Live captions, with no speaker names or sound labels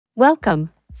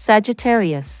Welcome,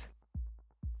 Sagittarius.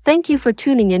 Thank you for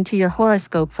tuning in to your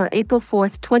horoscope for April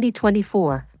 4th,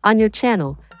 2024, on your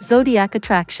channel, Zodiac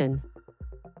Attraction.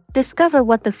 Discover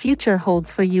what the future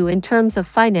holds for you in terms of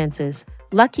finances,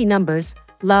 lucky numbers,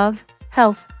 love,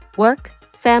 health, work,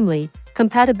 family,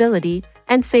 compatibility,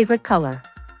 and favorite color.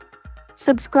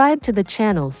 Subscribe to the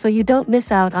channel so you don't miss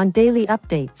out on daily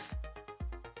updates.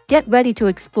 Get ready to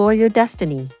explore your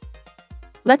destiny.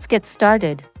 Let's get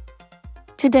started.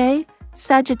 Today,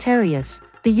 Sagittarius,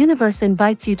 the universe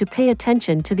invites you to pay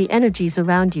attention to the energies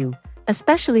around you,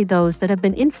 especially those that have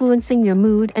been influencing your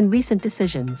mood and recent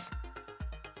decisions.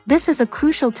 This is a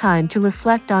crucial time to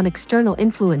reflect on external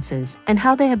influences and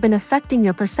how they have been affecting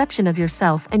your perception of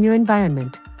yourself and your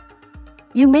environment.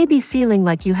 You may be feeling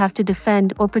like you have to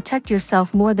defend or protect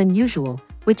yourself more than usual,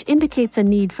 which indicates a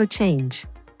need for change.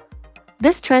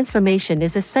 This transformation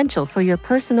is essential for your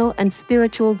personal and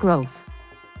spiritual growth.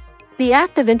 The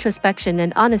act of introspection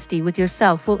and honesty with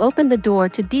yourself will open the door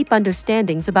to deep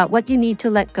understandings about what you need to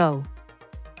let go.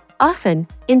 Often,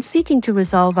 in seeking to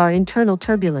resolve our internal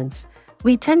turbulence,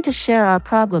 we tend to share our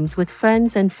problems with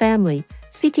friends and family,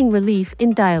 seeking relief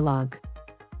in dialogue.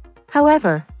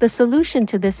 However, the solution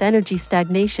to this energy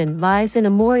stagnation lies in a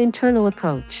more internal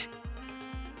approach.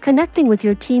 Connecting with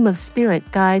your team of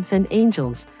spirit guides and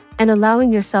angels, and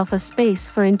allowing yourself a space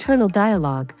for internal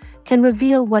dialogue, can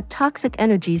reveal what toxic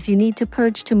energies you need to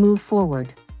purge to move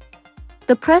forward.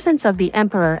 The presence of the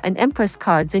Emperor and Empress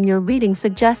cards in your reading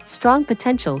suggests strong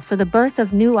potential for the birth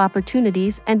of new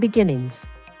opportunities and beginnings.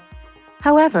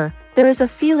 However, there is a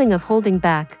feeling of holding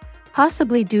back,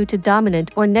 possibly due to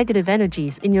dominant or negative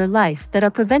energies in your life that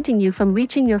are preventing you from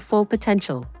reaching your full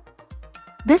potential.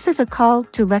 This is a call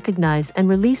to recognize and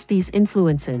release these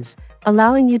influences,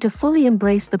 allowing you to fully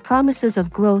embrace the promises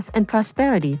of growth and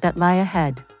prosperity that lie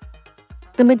ahead.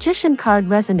 The Magician card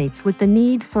resonates with the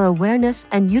need for awareness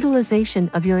and utilization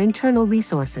of your internal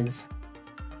resources.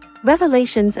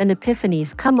 Revelations and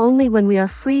epiphanies come only when we are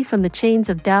free from the chains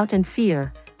of doubt and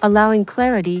fear, allowing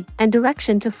clarity and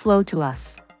direction to flow to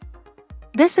us.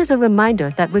 This is a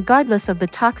reminder that regardless of the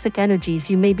toxic energies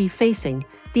you may be facing,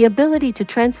 the ability to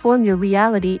transform your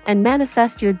reality and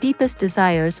manifest your deepest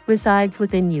desires resides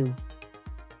within you.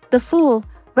 The Fool,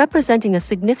 representing a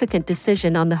significant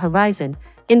decision on the horizon,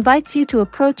 invites you to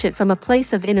approach it from a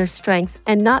place of inner strength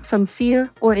and not from fear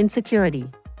or insecurity.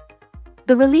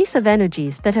 The release of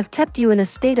energies that have kept you in a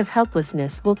state of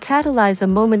helplessness will catalyze a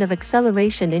moment of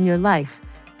acceleration in your life,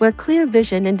 where clear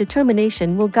vision and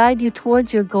determination will guide you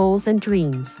towards your goals and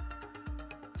dreams.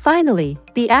 Finally,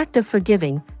 the act of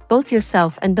forgiving, both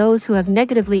yourself and those who have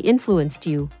negatively influenced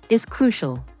you, is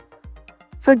crucial.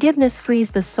 Forgiveness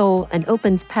frees the soul and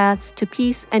opens paths to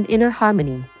peace and inner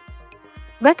harmony.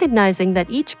 Recognizing that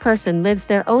each person lives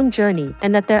their own journey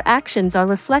and that their actions are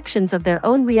reflections of their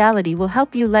own reality will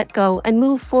help you let go and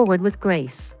move forward with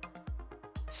grace.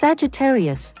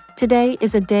 Sagittarius, today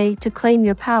is a day to claim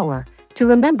your power, to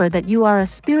remember that you are a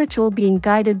spiritual being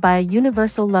guided by a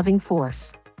universal loving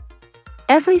force.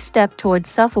 Every step toward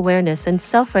self-awareness and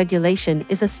self-regulation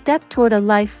is a step toward a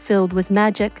life filled with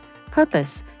magic,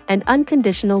 purpose, and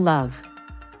unconditional love.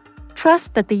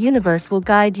 Trust that the universe will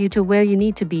guide you to where you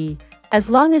need to be, as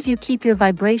long as you keep your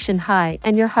vibration high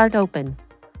and your heart open.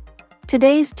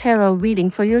 Today's tarot reading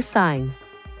for your sign.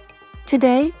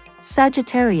 Today,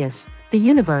 Sagittarius, the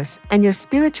universe and your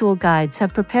spiritual guides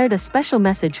have prepared a special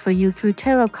message for you through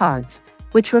tarot cards,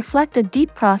 which reflect a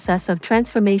deep process of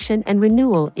transformation and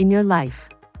renewal in your life.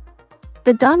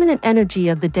 The dominant energy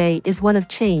of the day is one of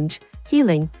change,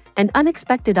 healing, and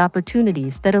unexpected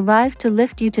opportunities that arrive to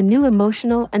lift you to new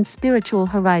emotional and spiritual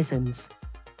horizons.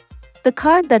 The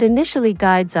card that initially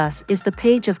guides us is the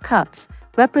Page of Cups,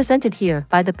 represented here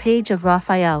by the Page of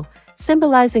Raphael,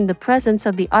 symbolizing the presence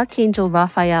of the Archangel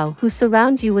Raphael who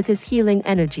surrounds you with his healing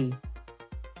energy.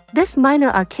 This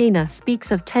minor arcana speaks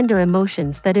of tender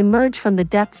emotions that emerge from the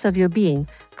depths of your being,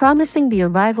 promising the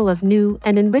arrival of new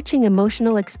and enriching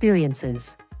emotional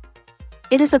experiences.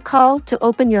 It is a call to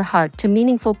open your heart to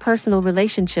meaningful personal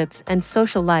relationships and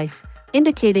social life,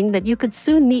 indicating that you could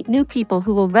soon meet new people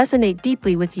who will resonate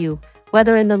deeply with you,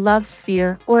 whether in the love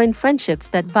sphere or in friendships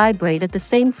that vibrate at the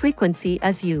same frequency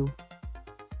as you.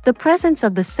 The presence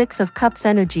of the Six of Cups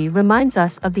energy reminds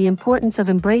us of the importance of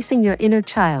embracing your inner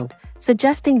child,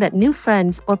 suggesting that new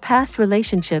friends or past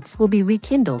relationships will be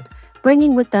rekindled,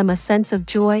 bringing with them a sense of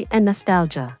joy and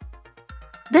nostalgia.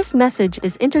 This message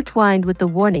is intertwined with the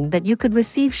warning that you could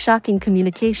receive shocking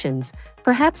communications,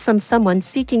 perhaps from someone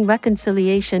seeking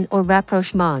reconciliation or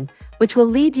rapprochement, which will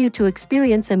lead you to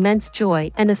experience immense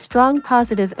joy and a strong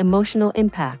positive emotional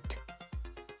impact.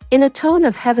 In a tone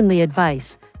of heavenly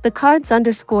advice, the cards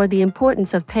underscore the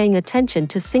importance of paying attention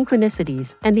to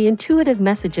synchronicities and the intuitive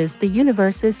messages the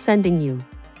universe is sending you.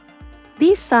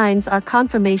 These signs are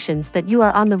confirmations that you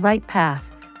are on the right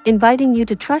path, inviting you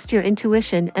to trust your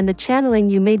intuition and the channeling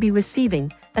you may be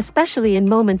receiving, especially in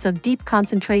moments of deep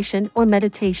concentration or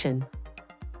meditation.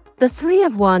 The Three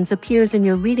of Wands appears in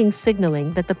your reading,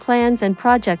 signaling that the plans and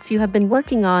projects you have been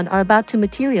working on are about to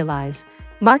materialize,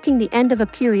 marking the end of a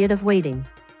period of waiting.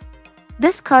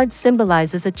 This card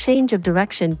symbolizes a change of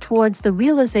direction towards the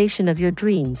realization of your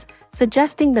dreams,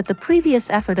 suggesting that the previous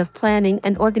effort of planning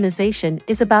and organization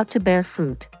is about to bear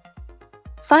fruit.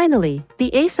 Finally,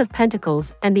 the Ace of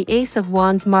Pentacles and the Ace of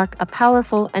Wands mark a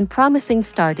powerful and promising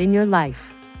start in your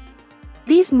life.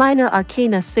 These minor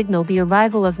arcana signal the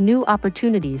arrival of new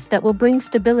opportunities that will bring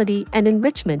stability and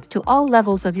enrichment to all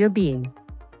levels of your being.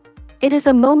 It is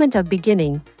a moment of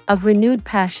beginning, of renewed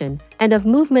passion, and of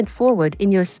movement forward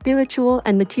in your spiritual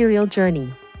and material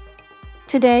journey.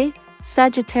 Today,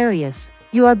 Sagittarius,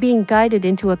 you are being guided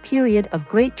into a period of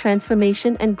great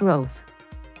transformation and growth.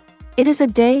 It is a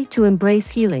day to embrace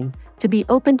healing, to be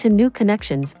open to new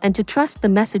connections, and to trust the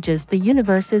messages the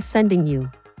universe is sending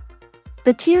you.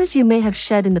 The tears you may have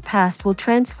shed in the past will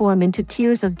transform into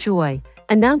tears of joy,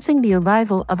 announcing the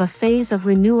arrival of a phase of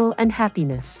renewal and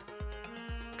happiness.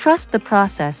 Trust the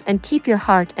process and keep your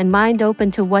heart and mind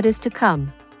open to what is to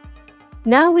come.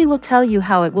 Now we will tell you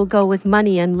how it will go with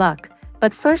money and luck,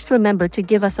 but first remember to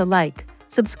give us a like,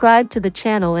 subscribe to the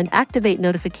channel and activate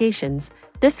notifications.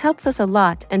 This helps us a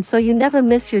lot and so you never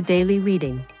miss your daily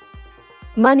reading.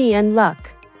 Money and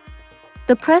luck.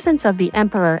 The presence of the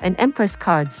Emperor and Empress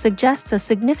cards suggests a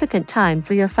significant time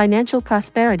for your financial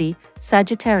prosperity,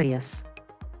 Sagittarius.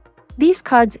 These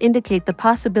cards indicate the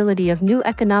possibility of new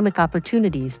economic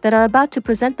opportunities that are about to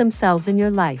present themselves in your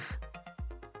life.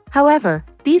 However,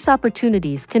 these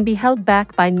opportunities can be held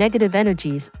back by negative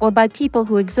energies or by people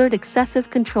who exert excessive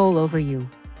control over you.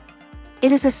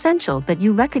 It is essential that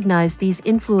you recognize these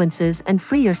influences and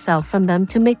free yourself from them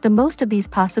to make the most of these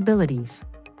possibilities.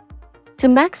 To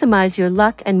maximize your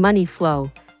luck and money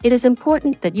flow, it is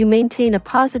important that you maintain a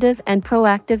positive and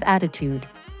proactive attitude.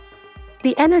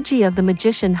 The energy of the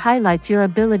Magician highlights your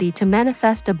ability to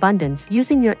manifest abundance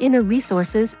using your inner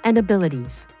resources and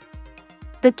abilities.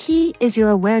 The key is your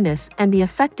awareness and the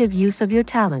effective use of your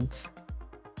talents.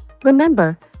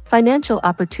 Remember, financial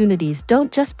opportunities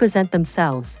don't just present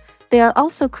themselves, they are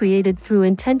also created through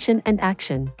intention and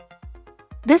action.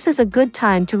 This is a good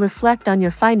time to reflect on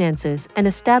your finances and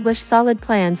establish solid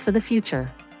plans for the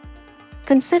future.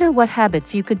 Consider what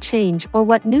habits you could change or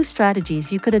what new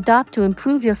strategies you could adopt to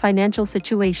improve your financial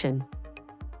situation.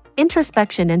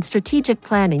 Introspection and strategic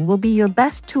planning will be your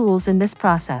best tools in this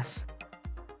process.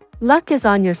 Luck is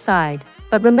on your side,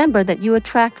 but remember that you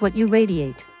attract what you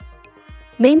radiate.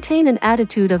 Maintain an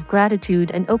attitude of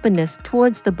gratitude and openness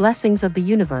towards the blessings of the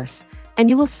universe, and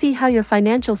you will see how your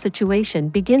financial situation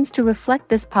begins to reflect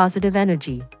this positive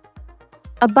energy.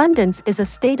 Abundance is a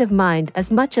state of mind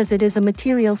as much as it is a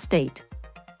material state.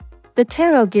 The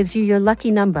tarot gives you your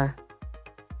lucky number.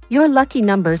 Your lucky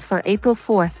numbers for April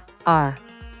 4th are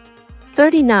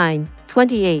 39,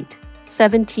 28,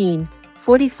 17,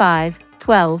 45,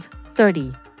 12,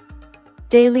 30.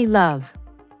 Daily love.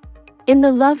 In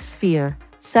the love sphere,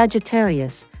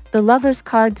 Sagittarius, the Lover's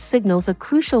card signals a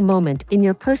crucial moment in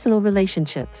your personal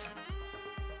relationships.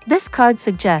 This card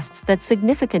suggests that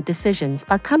significant decisions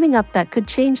are coming up that could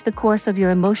change the course of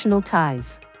your emotional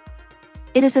ties.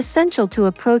 It is essential to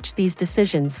approach these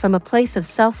decisions from a place of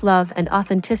self-love and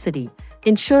authenticity,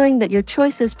 ensuring that your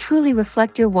choices truly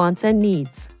reflect your wants and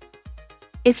needs.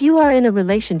 If you are in a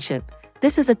relationship,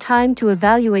 this is a time to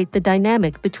evaluate the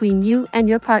dynamic between you and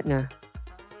your partner.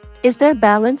 Is there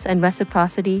balance and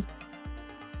reciprocity?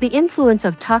 The influence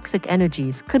of toxic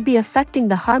energies could be affecting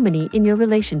the harmony in your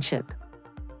relationship.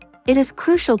 It is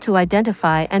crucial to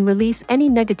identify and release any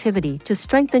negativity to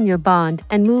strengthen your bond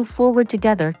and move forward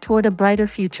together toward a brighter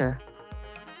future.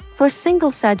 For single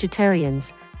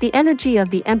Sagittarians, the energy of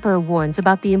the Emperor warns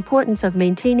about the importance of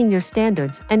maintaining your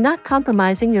standards and not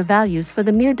compromising your values for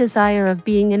the mere desire of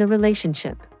being in a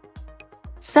relationship.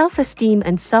 Self-esteem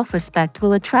and self-respect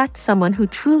will attract someone who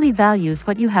truly values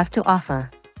what you have to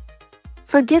offer.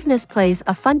 Forgiveness plays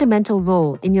a fundamental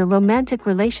role in your romantic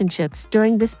relationships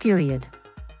during this period.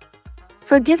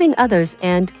 Forgiving others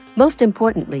and, most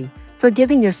importantly,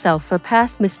 forgiving yourself for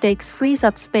past mistakes frees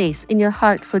up space in your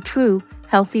heart for true,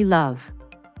 healthy love.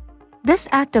 This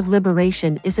act of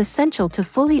liberation is essential to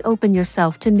fully open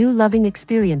yourself to new loving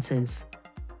experiences.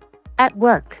 At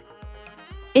work.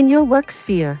 In your work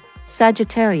sphere,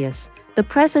 Sagittarius, the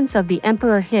presence of the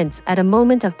Emperor hints at a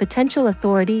moment of potential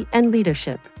authority and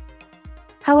leadership.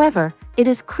 However, it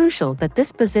is crucial that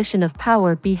this position of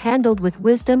power be handled with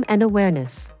wisdom and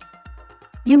awareness.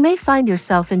 You may find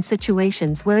yourself in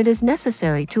situations where it is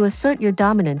necessary to assert your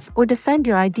dominance or defend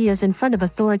your ideas in front of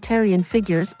authoritarian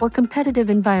figures or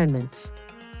competitive environments.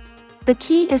 The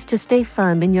key is to stay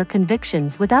firm in your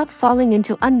convictions without falling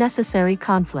into unnecessary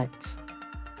conflicts.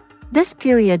 This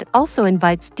period also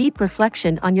invites deep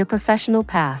reflection on your professional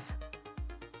path.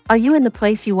 Are you in the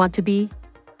place you want to be?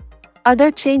 Are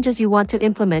there changes you want to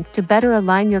implement to better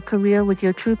align your career with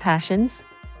your true passions?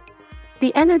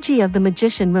 The energy of the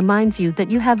Magician reminds you that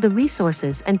you have the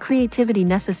resources and creativity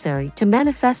necessary to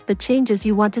manifest the changes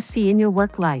you want to see in your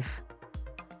work life.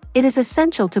 It is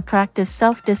essential to practice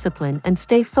self-discipline and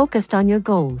stay focused on your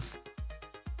goals.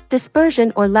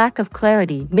 Dispersion or lack of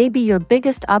clarity may be your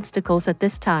biggest obstacles at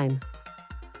this time.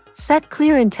 Set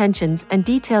clear intentions and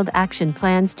detailed action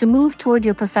plans to move toward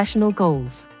your professional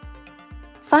goals.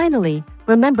 Finally,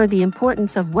 remember the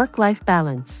importance of work-life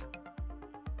balance.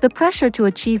 The pressure to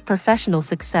achieve professional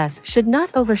success should not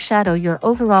overshadow your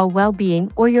overall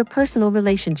well-being or your personal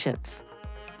relationships.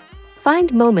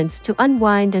 Find moments to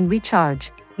unwind and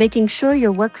recharge, making sure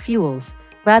your work fuels,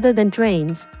 rather than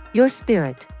drains, your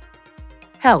spirit.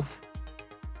 Health.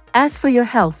 As for your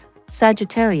health,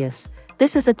 Sagittarius,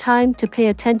 this is a time to pay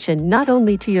attention not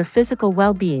only to your physical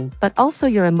well-being but also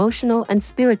your emotional and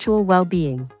spiritual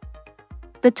well-being.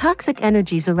 The toxic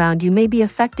energies around you may be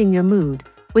affecting your mood,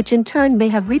 which in turn may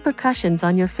have repercussions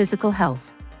on your physical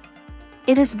health.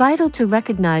 It is vital to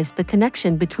recognize the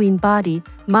connection between body,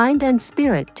 mind, and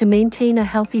spirit to maintain a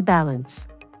healthy balance.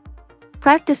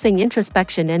 Practicing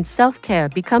introspection and self-care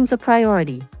becomes a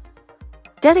priority.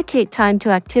 Dedicate time to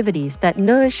activities that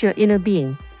nourish your inner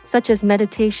being, such as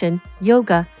meditation,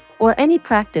 yoga, or any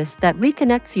practice that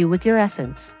reconnects you with your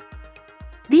essence.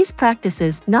 These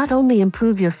practices not only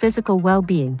improve your physical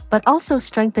well-being but also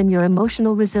strengthen your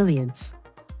emotional resilience.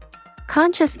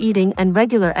 Conscious eating and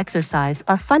regular exercise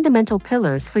are fundamental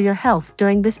pillars for your health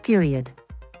during this period.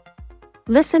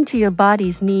 Listen to your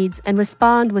body's needs and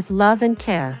respond with love and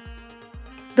care.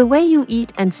 The way you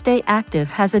eat and stay active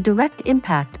has a direct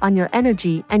impact on your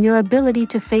energy and your ability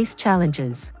to face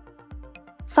challenges.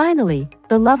 Finally,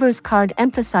 the Lover's card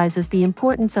emphasizes the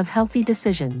importance of healthy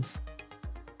decisions.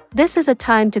 This is a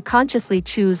time to consciously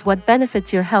choose what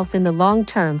benefits your health in the long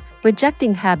term,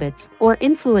 rejecting habits or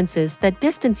influences that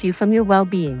distance you from your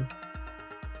well-being.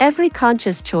 Every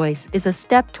conscious choice is a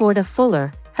step toward a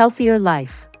fuller, healthier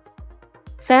life.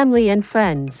 Family and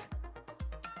friends.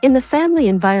 In the family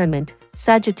environment,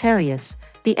 Sagittarius,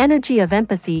 the energy of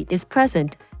empathy is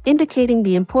present, indicating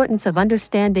the importance of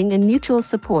understanding and mutual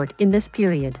support in this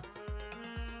period.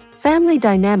 Family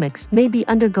dynamics may be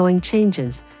undergoing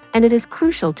changes, and it is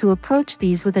crucial to approach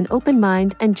these with an open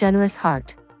mind and generous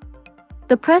heart.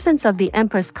 The presence of the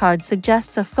Empress card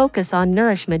suggests a focus on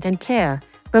nourishment and care,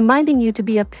 reminding you to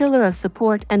be a pillar of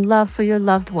support and love for your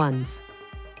loved ones.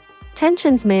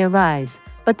 Tensions may arise,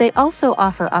 but they also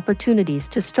offer opportunities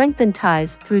to strengthen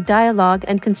ties through dialogue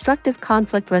and constructive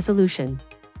conflict resolution.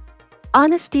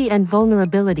 Honesty and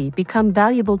vulnerability become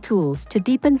valuable tools to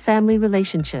deepen family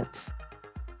relationships.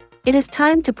 It is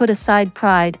time to put aside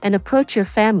pride and approach your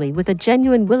family with a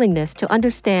genuine willingness to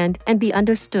understand and be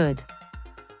understood.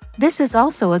 This is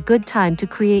also a good time to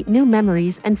create new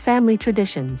memories and family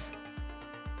traditions.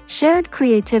 Shared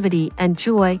creativity and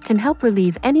joy can help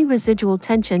relieve any residual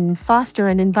tension and foster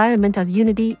an environment of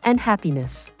unity and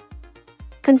happiness.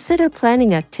 Consider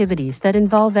planning activities that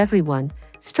involve everyone,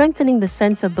 strengthening the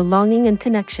sense of belonging and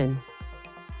connection.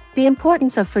 The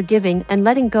importance of forgiving and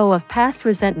letting go of past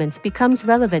resentments becomes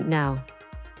relevant now.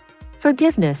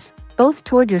 Forgiveness, both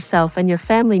toward yourself and your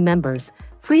family members,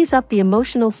 frees up the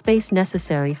emotional space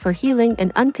necessary for healing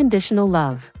and unconditional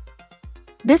love.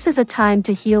 This is a time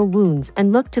to heal wounds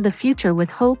and look to the future with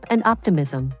hope and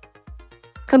optimism.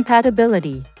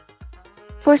 Compatibility.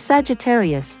 For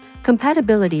Sagittarius,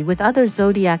 compatibility with other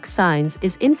zodiac signs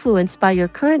is influenced by your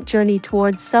current journey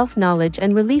towards self-knowledge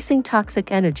and releasing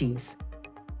toxic energies.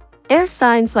 Air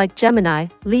signs like Gemini,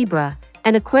 Libra,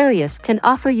 and Aquarius can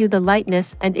offer you the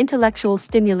lightness and intellectual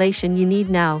stimulation you need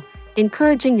now,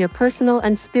 encouraging your personal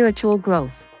and spiritual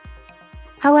growth.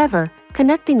 However,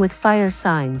 connecting with fire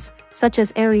signs, such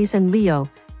as Aries and Leo,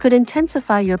 could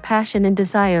intensify your passion and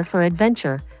desire for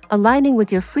adventure, aligning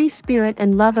with your free spirit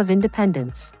and love of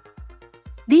independence.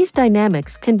 These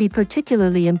dynamics can be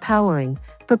particularly empowering,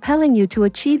 propelling you to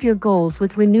achieve your goals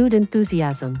with renewed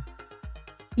enthusiasm.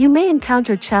 You may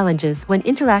encounter challenges when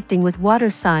interacting with water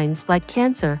signs like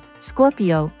Cancer,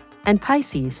 Scorpio, and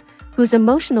Pisces, whose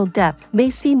emotional depth may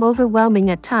seem overwhelming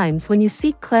at times when you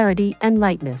seek clarity and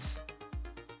lightness.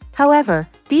 However,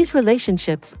 these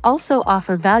relationships also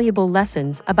offer valuable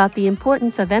lessons about the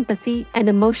importance of empathy and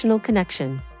emotional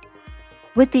connection.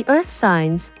 With the earth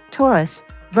signs, Taurus,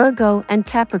 Virgo, and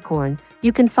Capricorn,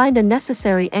 you can find a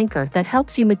necessary anchor that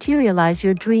helps you materialize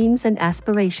your dreams and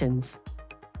aspirations.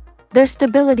 Their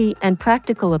stability and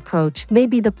practical approach may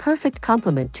be the perfect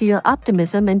complement to your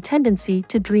optimism and tendency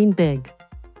to dream big.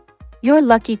 Your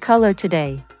lucky color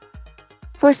today.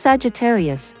 For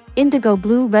Sagittarius, indigo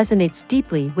blue resonates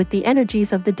deeply with the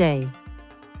energies of the day.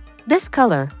 This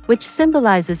color, which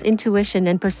symbolizes intuition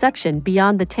and perception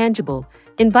beyond the tangible,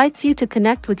 invites you to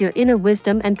connect with your inner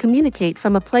wisdom and communicate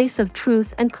from a place of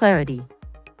truth and clarity.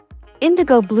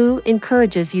 Indigo blue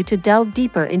encourages you to delve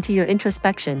deeper into your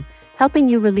introspection, helping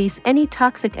you release any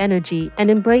toxic energy and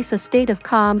embrace a state of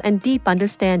calm and deep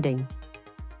understanding.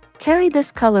 Carry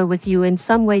this color with you in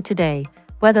some way today,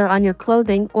 whether on your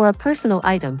clothing or a personal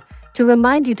item, to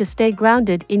remind you to stay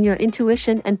grounded in your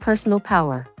intuition and personal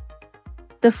power.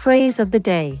 The phrase of the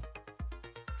day.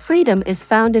 Freedom is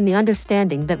found in the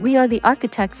understanding that we are the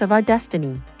architects of our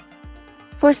destiny.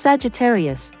 For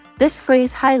Sagittarius, this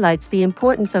phrase highlights the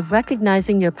importance of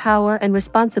recognizing your power and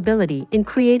responsibility in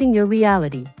creating your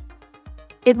reality.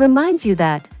 It reminds you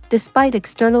that, despite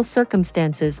external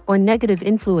circumstances or negative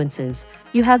influences,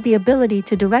 you have the ability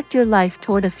to direct your life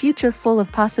toward a future full of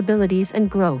possibilities and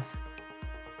growth.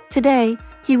 Today,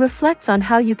 he reflects on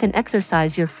how you can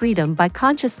exercise your freedom by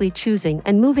consciously choosing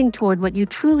and moving toward what you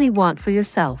truly want for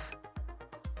yourself.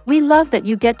 We love that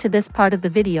you get to this part of the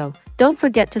video. Don't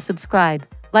forget to subscribe,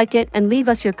 like it, and leave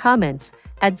us your comments.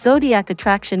 At Zodiac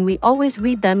Attraction, we always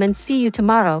read them and see you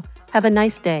tomorrow. Have a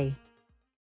nice day.